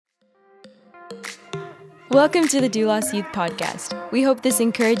Welcome to the Doulos Youth Podcast. We hope this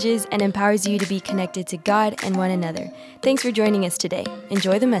encourages and empowers you to be connected to God and one another. Thanks for joining us today.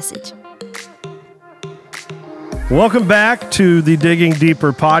 Enjoy the message. Welcome back to the Digging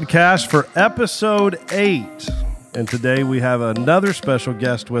Deeper podcast for episode 8. And today we have another special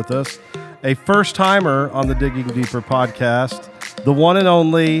guest with us, a first-timer on the Digging Deeper podcast, the one and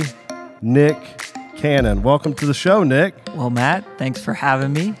only Nick Cannon. Welcome to the show, Nick. Well, Matt, thanks for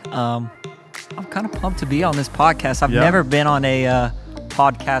having me. I'm kind of pumped to be on this podcast. I've never been on a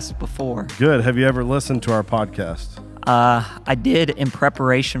podcast before. Good. Have you ever listened to our podcast? I did in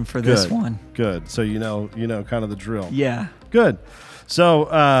preparation for this one. Good. So you know kind of the drill. Yeah. Good.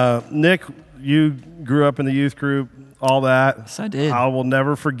 So, Nick, you grew up in the youth group, all that. Yes, I did. I will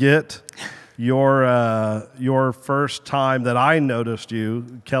never forget your first time that I noticed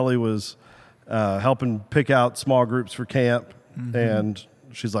you. Kelly was helping pick out small groups for camp, and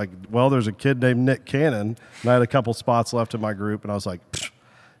she's like, well, there's a kid named Nick Cannon, and I had a couple spots left in my group, and I was like,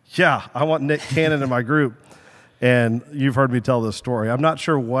 yeah, I want Nick Cannon in my group. And you've heard me tell this story. I'm not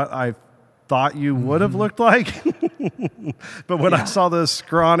sure what I thought you would have looked like, but when I saw this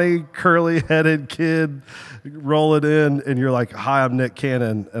scrawny, curly-headed kid roll it in, and you're like, hi, I'm Nick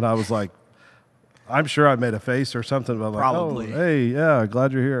Cannon, and I was like, I'm sure I made a face or something, but I'm Probably. like, oh, hey, yeah,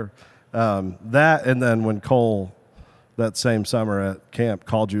 glad you're here. That, and then when Cole, that same summer at camp,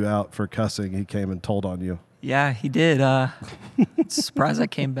 called you out for cussing, he came and told on you. Yeah, he did. Surprised I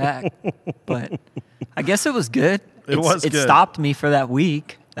came back, but I guess it was good. It stopped me for that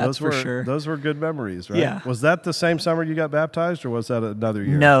week. That's for sure. Those were good memories, right? Yeah. Was that the same summer you got baptized, or was that another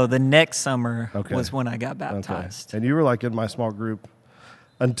year? No, the next summer was when I got baptized. Okay. And you were like in my small group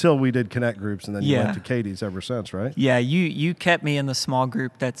until we did connect groups, and then you went to Katie's ever since, right? Yeah, you kept me in the small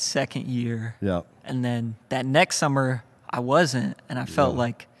group that second year. Yeah. And then that next summer, I wasn't, and I felt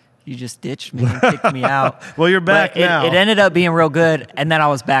like you just ditched me and kicked me out. Well, you're back now. It ended up being real good, and then I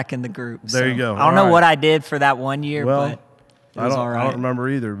was back in the group. There you go. I don't know what I did for that 1 year, but it was all right. I don't remember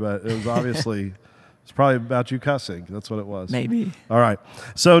either, but it was obviously, it's probably about you cussing. That's what it was. Maybe. All right.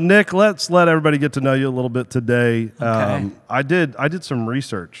 So, Nick, let's let everybody get to know you a little bit today. Okay. I did some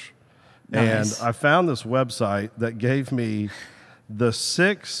research, Nice. and I found this website that gave me the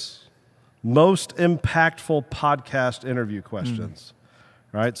 6 most impactful podcast interview questions.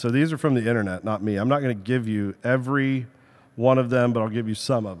 Right? So these are from the internet, not me. I'm not going to give you every one of them, but I'll give you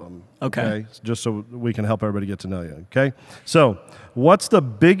some of them. Okay. Just so we can help everybody get to know you. Okay? So, what's the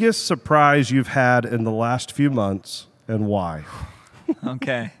biggest surprise you've had in the last few months, and why?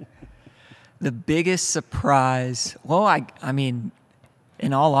 Okay. The biggest surprise, well, I mean,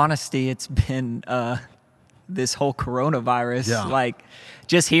 in all honesty, it's been this whole coronavirus. Yeah. Like,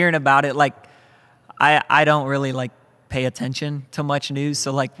 just hearing about it, like, I don't really, like, pay attention to much news.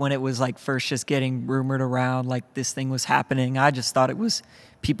 So, like, when it was, like, first just getting rumored around, like, this thing was happening, I just thought it was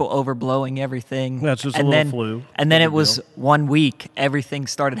people overblowing everything. That's just a little flu. And then it was 1 week, everything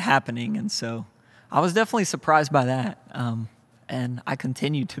started happening. And so I was definitely surprised by that. And I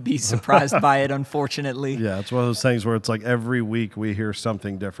continue to be surprised by it, unfortunately. Yeah, it's one of those things where it's like every week we hear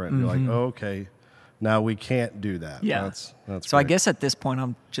something different. You're like, oh, okay, now we can't do that. Yeah. That's so I great. guess at this point,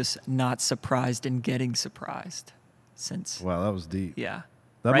 I'm just not surprised in getting surprised. Wow, that was deep. Yeah.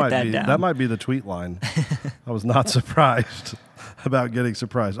 That might be the tweet line. I was not surprised about getting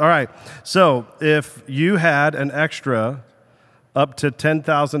surprised. All right. So if you had an extra up to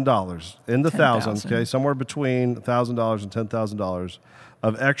 $10,000 in the thousands, okay, somewhere between $1,000 and $10,000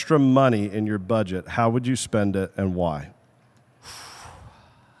 of extra money in your budget, how would you spend it and why?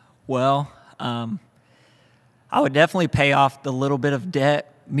 Well, I would definitely pay off the little bit of debt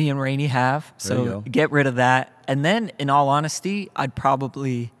me and Rainey have. So get rid of that. And then, in all honesty, I'd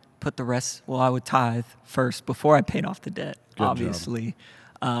probably put the rest, I would tithe first before I paid off the debt, Good obviously.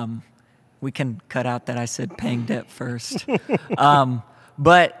 We can cut out that I said paying debt first.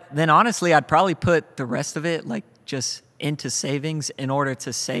 But then, honestly, I'd probably put the rest of it, like, just into savings in order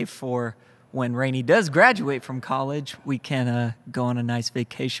to save for when Rainey does graduate from college, we can go on a nice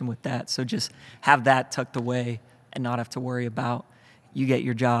vacation with that. So just have that tucked away and not have to worry about, you get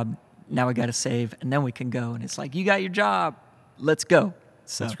your job, now we got to save, and then we can go. And it's like, you got your job, let's go.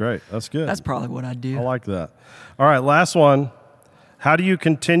 So That's great. That's good. That's probably what I'd do. I like that. All right, last one. How do you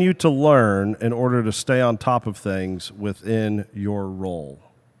continue to learn in order to stay on top of things within your role?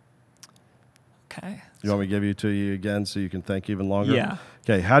 Okay. You want me to give it to you again so you can think even longer? Yeah.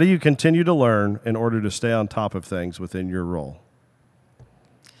 Okay, how do you continue to learn in order to stay on top of things within your role?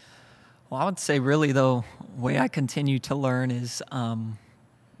 Well, I would say really, though, the way I continue to learn is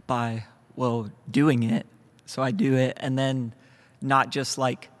by, doing it. So I do it, and then not just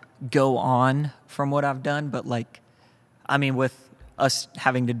like go on from what I've done, but like, I mean, with us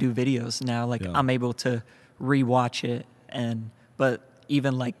having to do videos now, like I'm able to rewatch it. But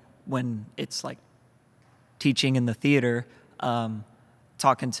even like when it's like teaching in the theater,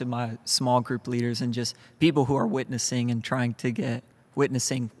 talking to my small group leaders and just people who are witnessing and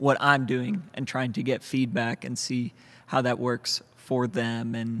witnessing what I'm doing and trying to get feedback and see how that works for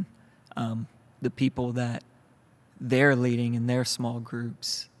them and the people that they're leading in their small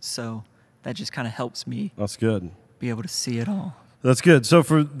groups. So that just kind of helps me. That's good. Be able to see it all. That's good. So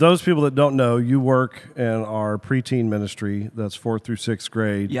for those people that don't know, you work in our preteen ministry. That's 4th through 6th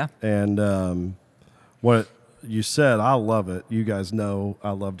grade. Yeah. And what you said, I love it. You guys know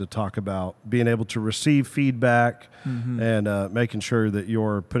I love to talk about being able to receive feedback and making sure that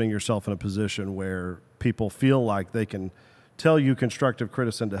you're putting yourself in a position where people feel like they can tell you constructive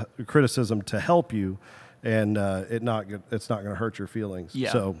criticism to help you, and it's not going to hurt your feelings.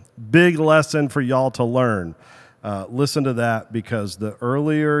 Yeah. So big lesson for y'all to learn. Listen to that, because the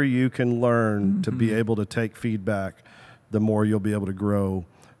earlier you can learn to be able to take feedback, the more you'll be able to grow,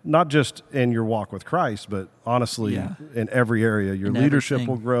 not just in your walk with Christ, but honestly in every area. Your leadership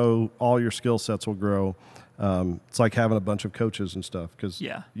will grow, all your skill sets will grow. It's like having a bunch of coaches and stuff, because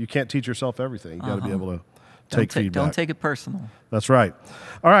you can't teach yourself everything. You got to be able to take feedback. Don't take it personal. That's right.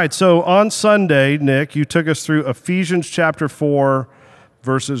 All right, so on Sunday, Nick, you took us through Ephesians chapter 4,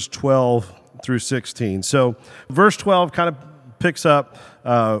 verses 12 through 16. So verse 12 kind of picks up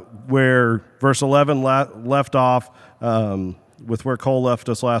where verse 11 left off, with where Cole left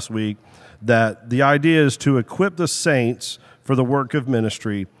us last week, that the idea is to equip the saints for the work of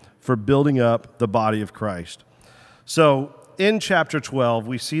ministry, for building up the body of Christ. So in chapter 12,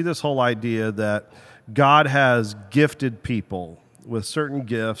 we see this whole idea that God has gifted people with certain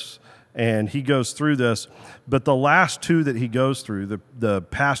gifts, and he goes through this. But the last two that he goes through, the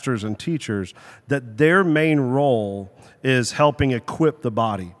pastors and teachers, that their main role is helping equip the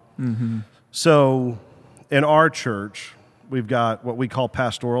body. So in our church, we've got what we call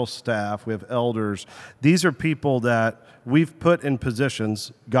pastoral staff. We have elders. These are people that we've put in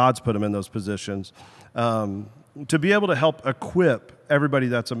positions, God's put them in those positions, to be able to help equip everybody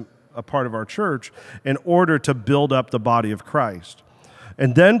that's a part of our church in order to build up the body of Christ.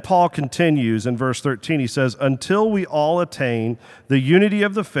 And then Paul continues in verse 13. He says, until we all attain the unity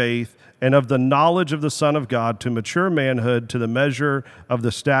of the faith and of the knowledge of the Son of God, to mature manhood, to the measure of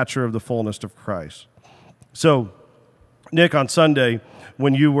the stature of the fullness of Christ. So, Nick, on Sunday,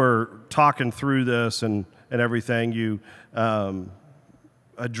 when you were talking through this and everything, you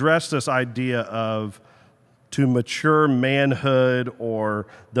addressed this idea of to mature manhood, or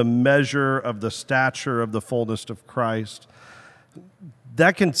the measure of the stature of the fullness of Christ.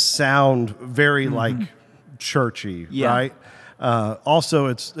 That can sound very like churchy, right? Also,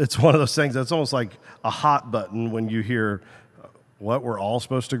 it's one of those things that's almost like a hot button when you hear what we're all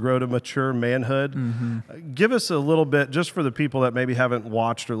supposed to grow to mature manhood. Give us a little bit, just for the people that maybe haven't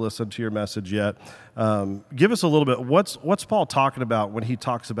watched or listened to your message yet. Give us a little bit. What's Paul talking about when he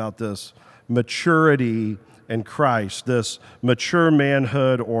talks about this maturity in Christ, this mature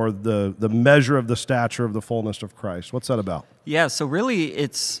manhood, or the measure of the stature of the fullness of Christ? What's that about? Yeah, so really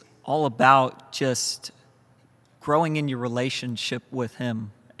it's all about just growing in your relationship with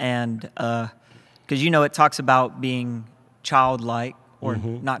him. And because, it talks about being childlike, or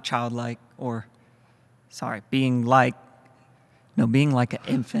not childlike, or, being like an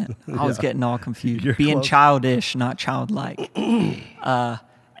infant. I was getting all confused. You're being close. childish, not childlike.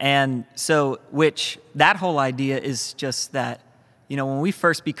 And so, which that whole idea is just that, when we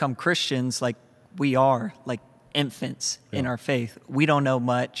first become Christians, like we are like infants in our faith. We don't know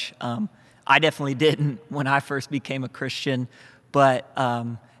much. I definitely didn't when I first became a Christian, but,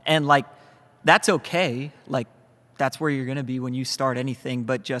 and like, that's okay. Like, that's where you're going to be when you start anything,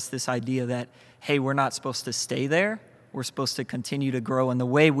 but just this idea that, hey, we're not supposed to stay there. We're supposed to continue to grow. And the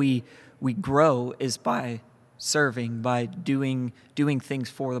way we grow is by serving, by doing things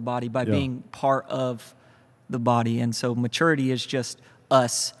for the body, by being part of the body. And so maturity is just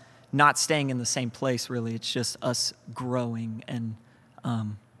us not staying in the same place, really. It's just us growing and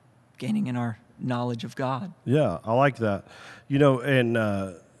gaining in our knowledge of God. Yeah, I like that.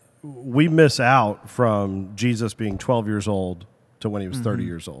 And we miss out from Jesus being 12 years old to when he was 30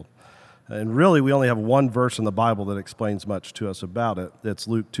 years old. And really, we only have one verse in the Bible that explains much to us about it. It's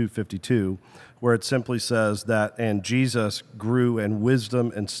Luke 2:52, where it simply says that, and Jesus grew in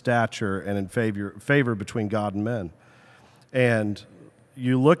wisdom and stature and in favor between God and men. And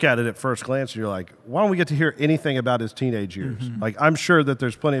you look at it at first glance, and you're like, why don't we get to hear anything about his teenage years? Like, I'm sure that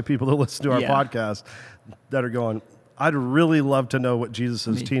there's plenty of people that listen to our podcast that are going, I'd really love to know what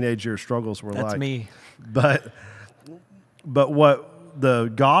Jesus' teenage year struggles were like. That's me. But what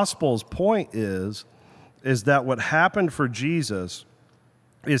the Gospel's point is that what happened for Jesus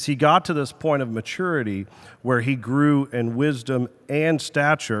is he got to this point of maturity where he grew in wisdom and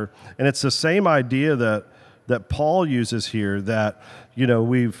stature. And it's the same idea that Paul uses here, that, you know,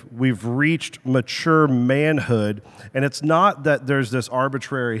 we've reached mature manhood. And it's not that there's this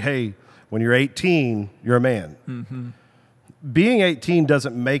arbitrary, hey, when you're 18, you're a man. Mm-hmm. Being 18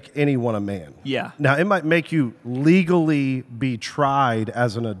 doesn't make anyone a man. Yeah. Now, it might make you legally be tried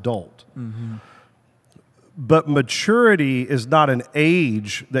as an adult. Mm-hmm. But maturity is not an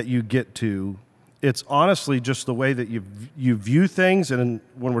age that you get to. It's honestly just the way that you view things. And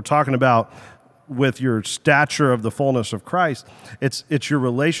when we're talking about with your stature of the fullness of Christ, it's your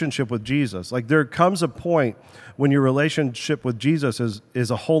relationship with Jesus. Like, there comes a point when your relationship with Jesus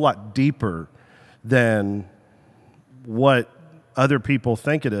is a whole lot deeper than what other people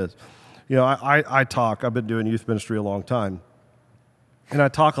think it is. You know, I've been doing youth ministry a long time, and I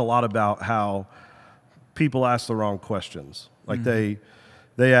talk a lot about how people ask the wrong questions. Like, they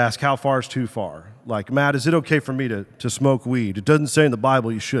ask, how far is too far? Like, Matt, is it okay for me to smoke weed? It doesn't say in the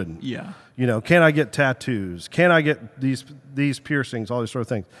Bible you shouldn't. Yeah. You know, can I get tattoos? Can I get these piercings? All these sort of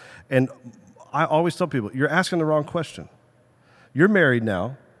things. And I always tell people, you're asking the wrong question. You're married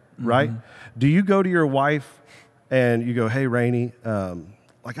now, right? Do you go to your wife and you go, hey, Rainey,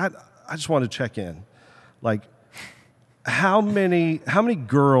 like, I just want to check in. Like, how many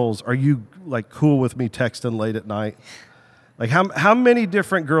girls are you, like, cool with me texting late at night? Like, how many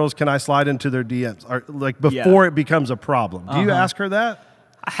different girls can I slide into their DMs, or, like, before it becomes a problem? Do you ask her that?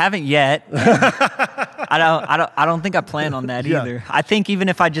 I haven't yet. I don't think I plan on that either. I think even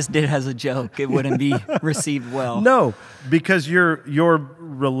if I just did it as a joke, it wouldn't be received well. No, because your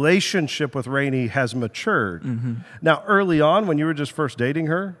relationship with Rainey has matured. Mm-hmm. Now, early on, when you were just first dating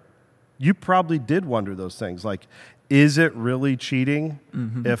her, you probably did wonder those things. Like, is it really cheating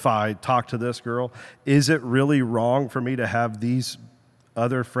if I talk to this girl? Is it really wrong for me to have these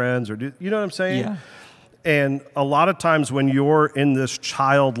other friends? Or you know what I'm saying? Yeah. And a lot of times when you're in this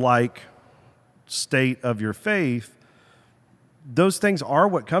childlike state of your faith, those things are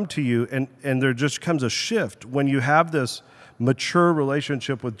what come to you, and there just comes a shift when you have this mature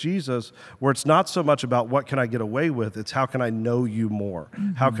relationship with Jesus, where it's not so much about what can I get away with, it's how can I know you more?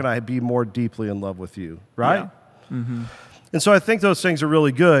 Mm-hmm. How can I be more deeply in love with you, right? Yeah. Mm-hmm. And so I think those things are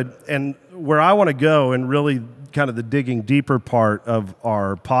really good. And where I want to go, and really kind of the digging deeper part of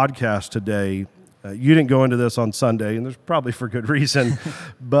our podcast today, you didn't go into this on Sunday, and there's probably for good reason,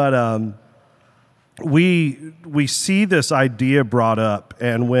 but we see this idea brought up,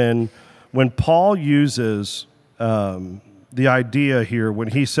 and when Paul uses the idea here, when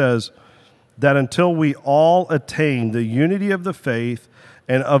he says that until we all attain the unity of the faith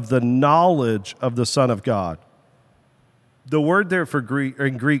and of the knowledge of the Son of God. The word there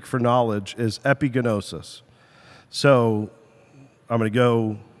in Greek for knowledge is epigenosis. So I'm going to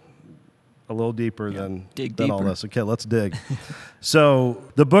go a little deeper than all this. Okay, let's dig. So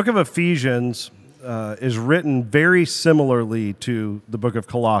the book of Ephesians is written very similarly to the book of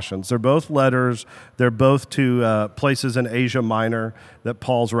Colossians. They're both letters. They're both to places in Asia Minor that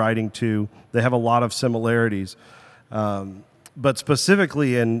Paul's writing to. They have a lot of similarities. But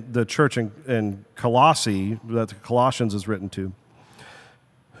specifically in the church in Colossae, that the Colossians is written to,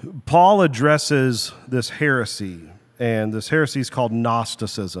 Paul addresses this heresy, and this heresy is called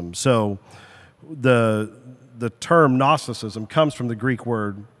Gnosticism. So the term Gnosticism comes from the Greek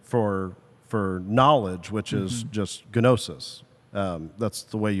word for knowledge, which is just gnosis. That's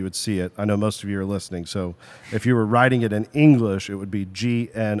the way you would see it. I know most of you are listening, so if you were writing it in English, it would be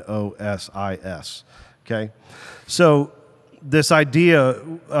Gnosis. Okay? So this idea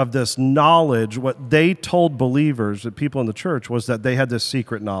of this knowledge, what they told believers, the people in the church, was that they had this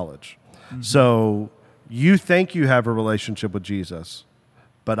secret knowledge. Mm-hmm. So you think you have a relationship with Jesus,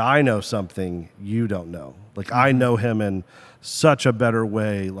 but I know something you don't know. Like, I know him in such a better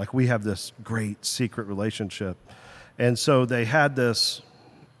way. Like, we have this great secret relationship. And so they had this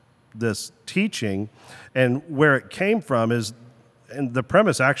teaching, and where it came from is, and the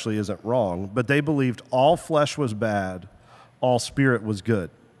premise actually isn't wrong, but they believed all flesh was bad, all spirit was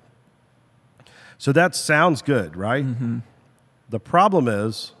good. So that sounds good, right? Mm-hmm. The problem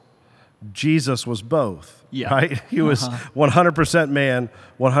is Jesus was both, right? He was 100% man,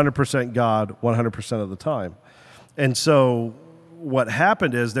 100% God, 100% of the time. And so what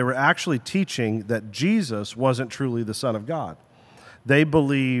happened is they were actually teaching that Jesus wasn't truly the Son of God. They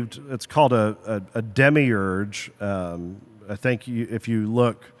believed, it's called a demiurge. I think if you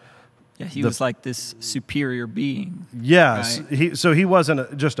look Yeah, he was like this superior being. Yes. Right? He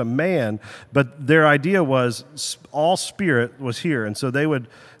wasn't just a man, but their idea was all spirit was here. And so they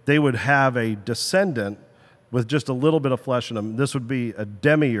would have a descendant with just a little bit of flesh in them. This would be a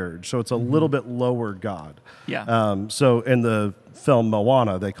demiurge, so it's a little bit lower god. Yeah. So in the film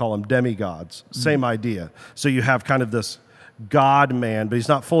Moana, they call them demigods. Same idea. So you have kind of this God-man, but he's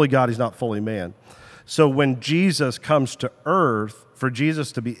not fully God, he's not fully man. So when Jesus comes to earth, for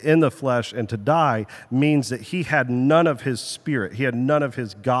Jesus to be in the flesh and to die means that he had none of his spirit. He had none of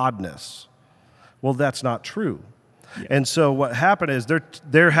his godness. Well, that's not true. Yeah. And so what happened is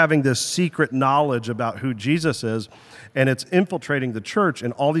they're having this secret knowledge about who Jesus is, and it's infiltrating the church,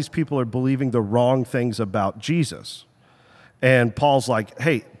 and all these people are believing the wrong things about Jesus. And Paul's like,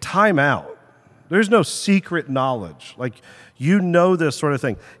 hey, time out. There's no secret knowledge. Like, you know this sort of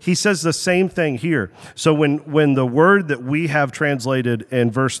thing. He says the same thing here. So when the word that we have translated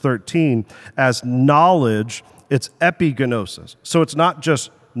in verse 13 as knowledge, it's epigenosis. So it's not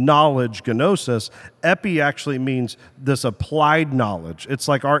just knowledge, gnosis. Epi actually means this applied knowledge. It's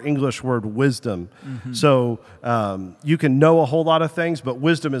like our English word wisdom. Mm-hmm. So you can know a whole lot of things, but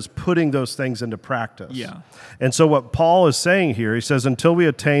wisdom is putting those things into practice. Yeah. And so what Paul is saying here, he says, until we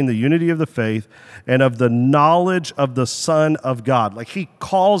attain the unity of the faith and of the knowledge of the Son of God. Like, he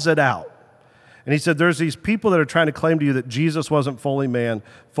calls it out. And he said, there's these people that are trying to claim to you that Jesus wasn't fully man,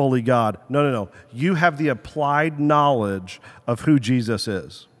 fully God. No. You have the applied knowledge of who Jesus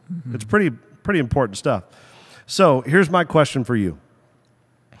is. Mm-hmm. It's pretty important stuff. So here's my question for you.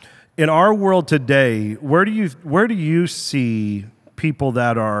 In our world today, where do you see people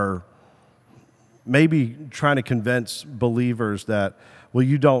that are maybe trying to convince believers that, well,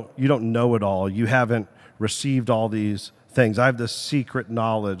 you don't know it all. You haven't received all these things. I have this secret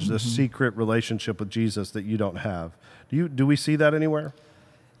knowledge, this secret relationship with Jesus that you don't have. Do we see that anywhere?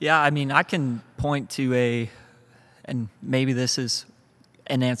 Yeah, I mean, I can point to and maybe this is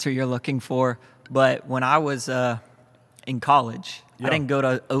an answer you're looking for, but when I was in college, I didn't go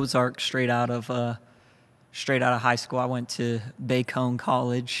to Ozark straight out of high school. I went to Bacone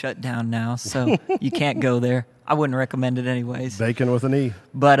College, shut down now, so you can't go there. I wouldn't recommend it anyways. Bacon with an E.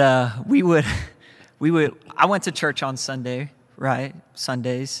 But I went to church on Sunday, right?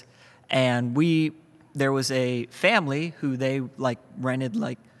 Sundays. And there was a family who they rented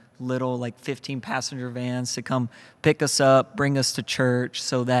little 15 passenger vans to come pick us up, bring us to church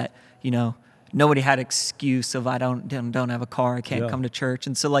so that, nobody had excuse of I don't have a car, I can't come to church.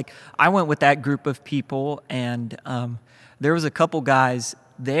 And so I went with that group of people, and there was a couple guys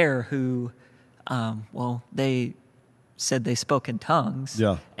there who they said they spoke in tongues,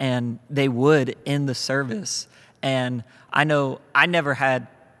 and they would in the service. And I know I never had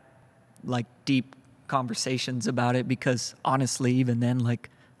deep conversations about it because honestly, even then,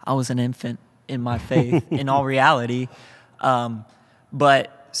 I was an infant in my faith in all reality.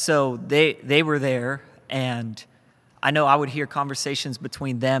 But so they were there, and I know I would hear conversations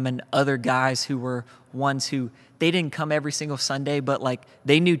between them and other guys who were ones who they didn't come every single Sunday, but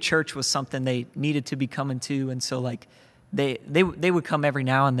they knew church was something they needed to be coming to. And so they would come every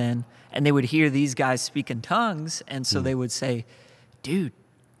now and then, and they would hear these guys speak in tongues, and so they would say, dude,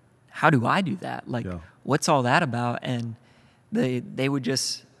 how do I do that? What's all that about? And they would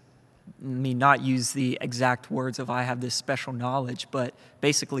just, not use the exact words of I have this special knowledge, but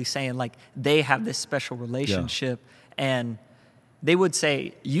basically saying they have this special relationship, and they would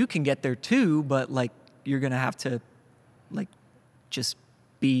say, you can get there too, but you're going to have to just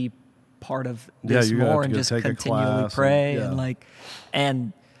be part of this more and just continually pray.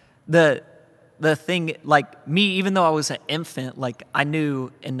 And the thing, me, even though I was an infant, I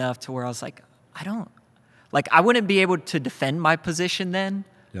knew enough to where I was I wouldn't be able to defend my position then,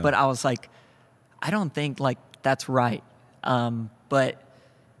 but I was I don't think that's right. But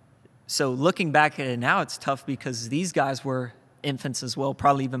so looking back at it now, it's tough because these guys were infants as well,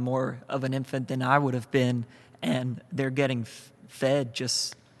 probably even more of an infant than I would have been, and they're getting fed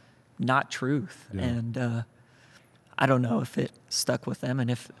just not truth. And I don't know if it stuck with them and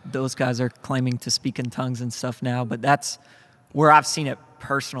if those guys are claiming to speak in tongues and stuff now, but that's where I've seen it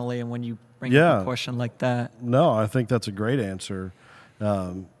personally. And when you bring up a question like that. No, I think that's a great answer.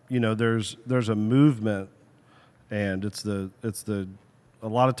 There's a movement, and it's a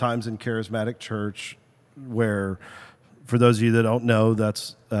lot of times in charismatic church where, for those of you that don't know,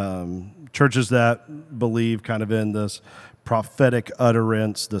 that's churches that believe kind of in this prophetic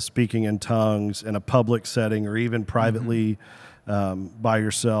utterance, the speaking in tongues in a public setting or even privately by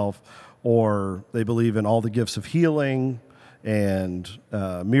yourself, or they believe in all the gifts of healing and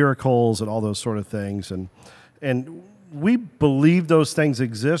miracles and all those sort of things. And we believe those things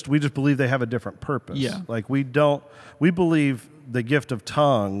exist. We just believe they have a different purpose. Yeah. Like we believe the gift of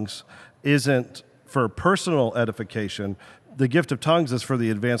tongues isn't for personal edification. The gift of tongues is for the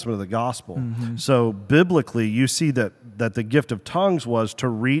advancement of the gospel. Mm-hmm. So biblically, you see that the gift of tongues was to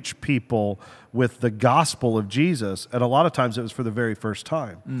reach people with the gospel of Jesus. And a lot of times it was for the very first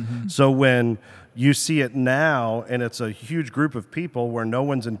time. Mm-hmm. So when you see it now and it's a huge group of people where no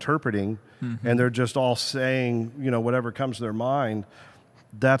one's interpreting Mm-hmm. and they're just all saying, whatever comes to their mind,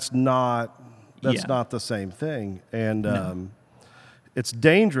 that's not the same thing. And it's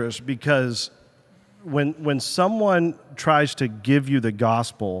dangerous because when someone tries to give you the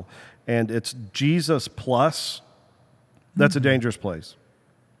gospel and it's Jesus plus, that's a dangerous place.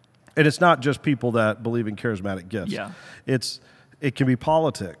 And it's not just people that believe in charismatic gifts. Yeah. It can be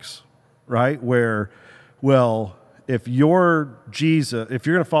politics, right? Where, well, if you're going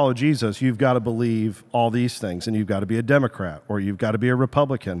to follow Jesus, you've got to believe all these things, and you've got to be a Democrat or you've got to be a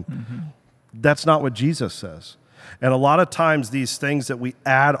Republican. Mm-hmm. That's not what Jesus says. And a lot of times these things that we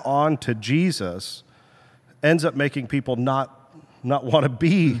add on to Jesus ends up making people not want to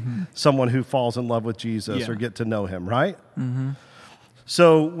be someone who falls in love with Jesus or get to know him, right? Mm-hmm.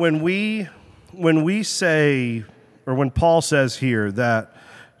 So when we say, or when Paul says here that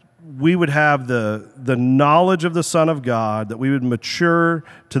we would have the knowledge of the Son of God, that we would mature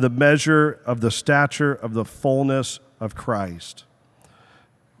to the measure of the stature of the fullness of Christ.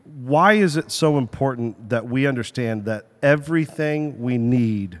 Why is it so important that we understand that everything we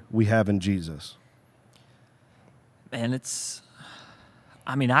need, we have in Jesus? And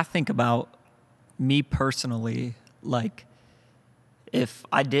I think about me personally, like, if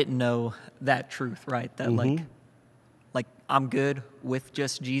I didn't know that truth, right? That like I'm good with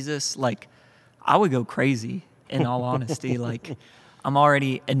just Jesus, like I would go crazy, in all honesty. Like I'm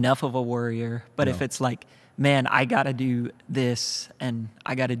already enough of a worrier, but if it's like, man, I got to do this and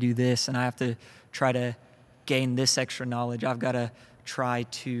I got to do this and I have to try to gain this extra knowledge. I've got to try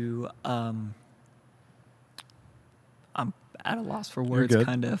to, I'm at a loss for words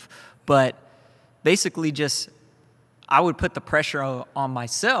kind of, but basically just, I would put the pressure on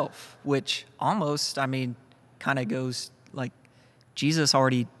myself, which almost, kind of goes like Jesus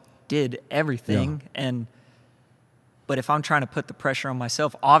already did everything. But if I'm trying to put the pressure on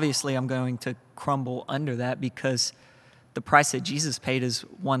myself, obviously I'm going to crumble under that because the price that Jesus paid is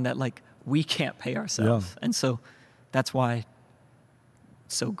one that like we can't pay ourselves. Yeah. And so that's why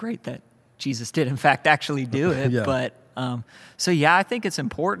it's so great that Jesus did in fact actually do it. But I think it's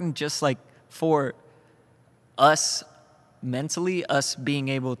important just like for us mentally, us being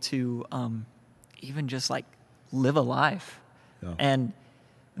able to even just like live a life. And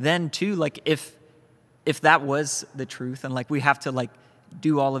then too, like if that was the truth and like we have to like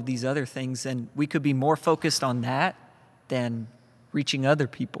do all of these other things, and we could be more focused on that than reaching other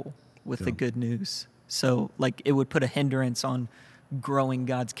people with the good news. So like it would put a hindrance on growing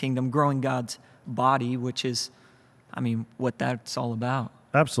God's kingdom, growing God's body, which is, what that's all about.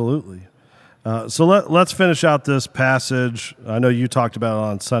 Absolutely. So let's finish out this passage. I know you talked about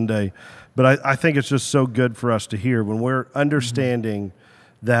it on Sunday, but I think it's just so good for us to hear when we're understanding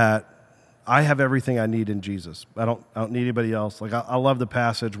that I have everything I need in Jesus. I don't need anybody else. Like I love the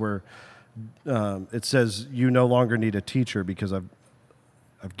passage where it says, "You no longer need a teacher because I've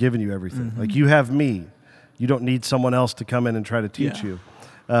given you everything." Like you have me. You don't need someone else to come in and try to teach you.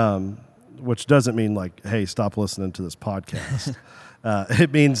 Which doesn't mean like, hey, stop listening to this podcast.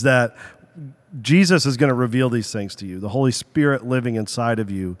 It means that Jesus is going to reveal these things to you. The Holy Spirit living inside of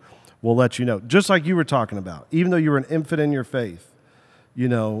you will let you know. Just like you were talking about, even though you were an infant in your faith,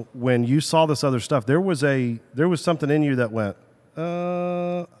 when you saw this other stuff, there was something in you that went,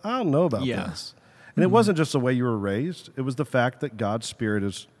 I don't know about this. And it wasn't just the way you were raised. It was the fact that God's Spirit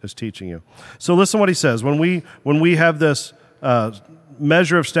is teaching you. So listen to what he says. When we have this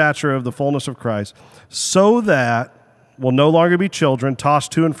measure of stature of the fullness of Christ, so that will no longer be children,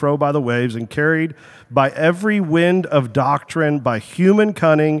 tossed to and fro by the waves and carried by every wind of doctrine, by human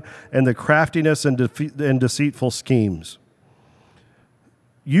cunning and the craftiness and deceitful schemes.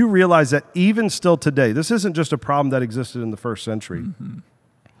 You realize that even still today, this isn't just a problem that existed in the first century.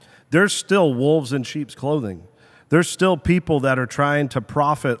 There's still wolves in sheep's clothing. There's still people that are trying to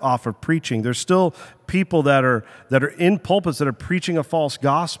profit off of preaching. There's still people that are in pulpits that are preaching a false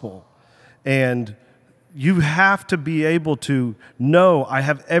gospel. And you have to be able to know I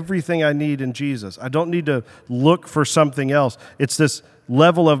have everything I need in Jesus. I don't need to look for something else. It's this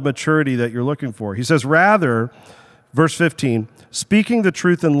level of maturity that you're looking for. He says, rather, verse 15, speaking the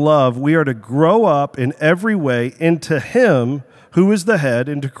truth in love, we are to grow up in every way into him who is the head,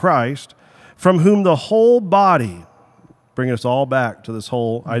 into Christ, from whom the whole body, bringing us all back to this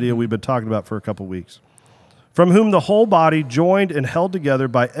whole idea we've been talking about for a couple weeks. From whom the whole body, joined and held together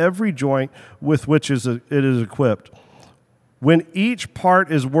by every joint with which it is equipped, when each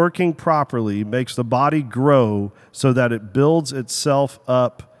part is working properly, makes the body grow so that it builds itself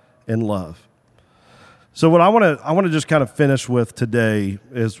up in love. So what I want to just kind of finish with today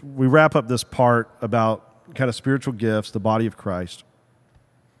is we wrap up this part about kind of spiritual gifts, the body of Christ.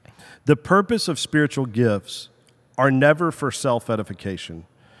 The purpose of spiritual gifts are never for self-edification.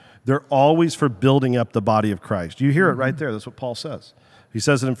 They're always for building up the body of Christ. You hear it right there. That's what Paul says. He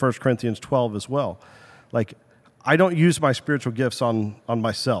says it in 1 Corinthians 12 as well. Like, I don't use my spiritual gifts on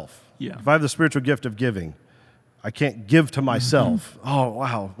myself. Yeah. If I have the spiritual gift of giving, I can't give to myself. Oh,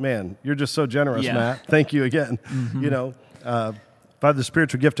 wow, man, you're just so generous, Matt. Thank you again. You know, if I have the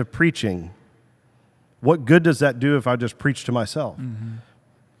spiritual gift of preaching, what good does that do if I just preach to myself?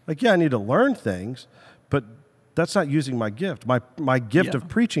 Like, yeah, I need to learn things, but that's not using my gift. My gift of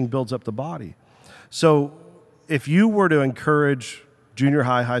preaching builds up the body. So if you were to encourage junior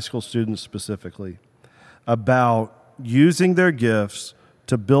high, high school students specifically about using their gifts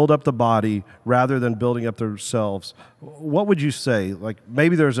to build up the body rather than building up themselves, what would you say? Like,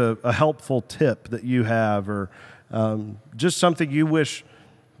 maybe there's a helpful tip that you have, or just something you wish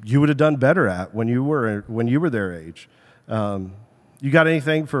you would have done better at when you were their age. You got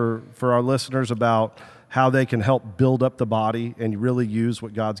anything for our listeners about how they can help build up the body and really use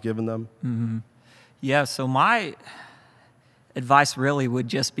what God's given them? Yeah, so my advice really would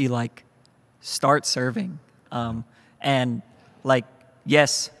just be like, start serving. And like,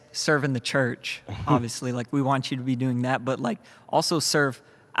 yes, serve in the church, obviously, like we want you to be doing that, but like also serve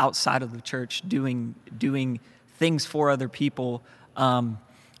outside of the church, doing things for other people.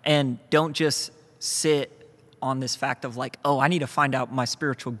 And don't just sit on this fact of like, oh, I need to find out my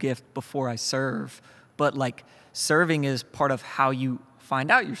spiritual gift before I serve. But like, serving is part of how you find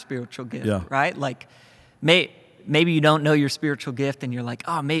out your spiritual gift, right? Like, maybe you don't know your spiritual gift and you're like,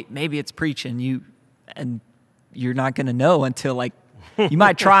 oh, maybe it's preaching. And you're not going to know until like, you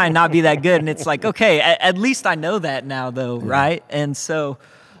might try and not be that good. And it's like, okay, at least I know that now though, right? And so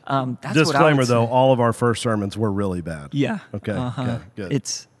that's disclaimer, what I would say. though, all of our first sermons were really bad. Yeah. Okay, okay, good.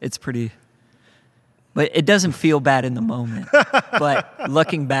 It's pretty, but it doesn't feel bad in the moment. But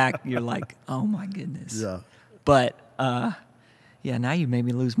looking back, you're like, oh my goodness. Yeah. But yeah, now you made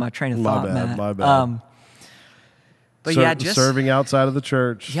me lose my train of thought, Matt. My bad. But yeah, just serving outside of the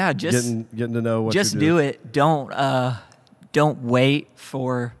church. Yeah, just getting to know what just you're doing. do it. Don't wait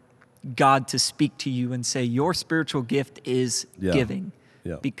for God to speak to you and say your spiritual gift is giving,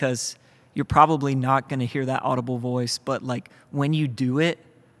 because you're probably not going to hear that audible voice. But like when you do it,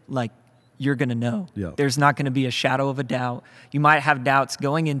 like you're going to know. Yeah. There's not going to be a shadow of a doubt. You might have doubts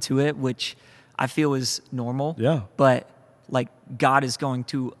going into it, which I feel is normal. Yeah. But like God is going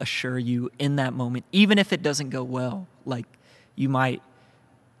to assure you in that moment, even if it doesn't go well, like you're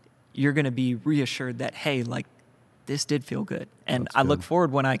going to be reassured that, hey, like this did feel good. And I look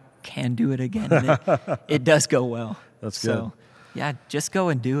forward when I can do it again. And it does go well. That's good. So yeah, just go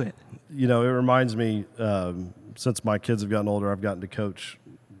and do it. You know, it reminds me, since my kids have gotten older, I've gotten to coach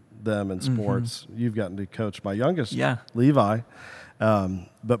them in sports. You've gotten to coach my youngest, Levi.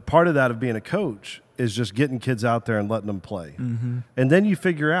 But part of that of being a coach is just getting kids out there and letting them play. And then you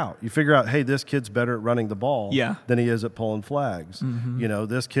figure out, hey, this kid's better at running the ball than he is at pulling flags. You know,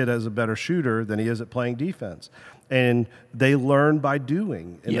 this kid is a better shooter than he is at playing defense. And they learn by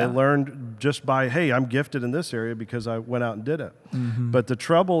doing. And they learned just by, hey, I'm gifted in this area because I went out and did it. But the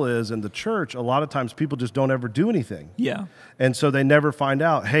trouble is in the church, a lot of times people just don't ever do anything. Yeah. And so they never find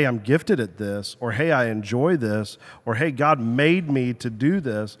out, hey, I'm gifted at this, or hey, I enjoy this, or hey, God made me to do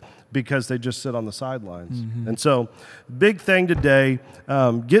this, because they just sit on the sidelines. And so big thing today,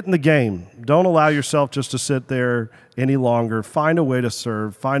 get in the game. Don't allow yourself just to sit there any longer. Find a way to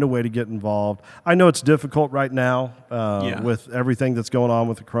serve. Find a way to get involved. I know it's difficult right now with everything that's going on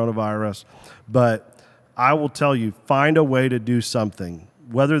with the coronavirus, but I will tell you, find a way to do something,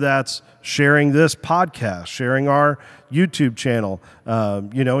 whether that's sharing this podcast, sharing our YouTube channel,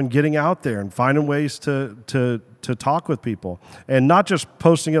 and getting out there and finding ways to talk with people, and not just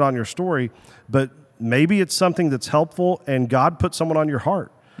posting it on your story, but maybe it's something that's helpful and God put someone on your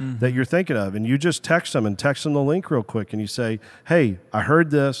heart that you're thinking of, and you just text them the link real quick and you say, hey, I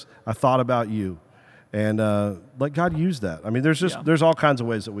heard this, I thought about you, and let God use that. I mean, there's all kinds of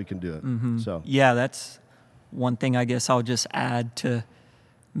ways that we can do it. So yeah, that's one thing I guess I'll just add to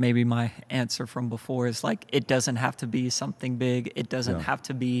maybe my answer from before is like, it doesn't have to be something big. It doesn't have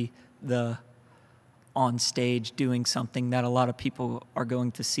to be the on stage doing something that a lot of people are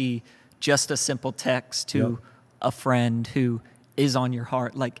going to see. Just a simple text to a friend who is on your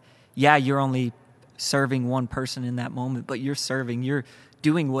heart. Like, yeah, you're only serving one person in that moment, but you're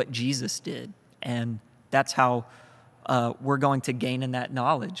doing what Jesus did. And that's how we're going to gain in that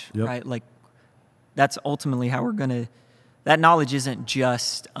knowledge, right? Like, that's ultimately how that knowledge isn't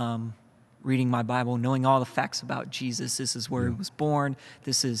just reading my Bible, knowing all the facts about Jesus. This is where he was born.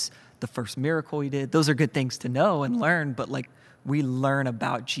 This is the first miracle he did. Those are good things to know and learn, but like, we learn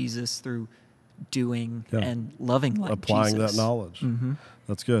about Jesus through doing and loving like applying Jesus. that knowledge.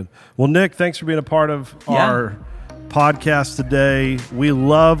 That's good. Well, Nick, thanks for being a part of our podcast today. We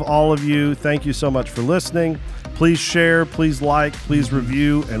love all of you. Thank you so much for listening. Please share, please like, please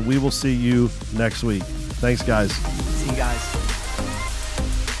review, and we will see you next week. Thanks, guys. See you guys.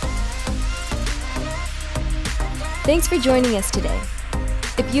 Thanks for joining us today.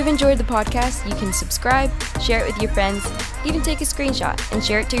 If you've enjoyed the podcast, you can subscribe, share it with your friends, even take a screenshot and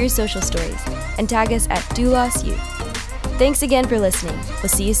share it to your social stories, and tag us at Doulos Youth. Thanks again for listening. We'll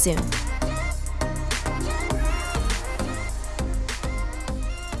see you soon.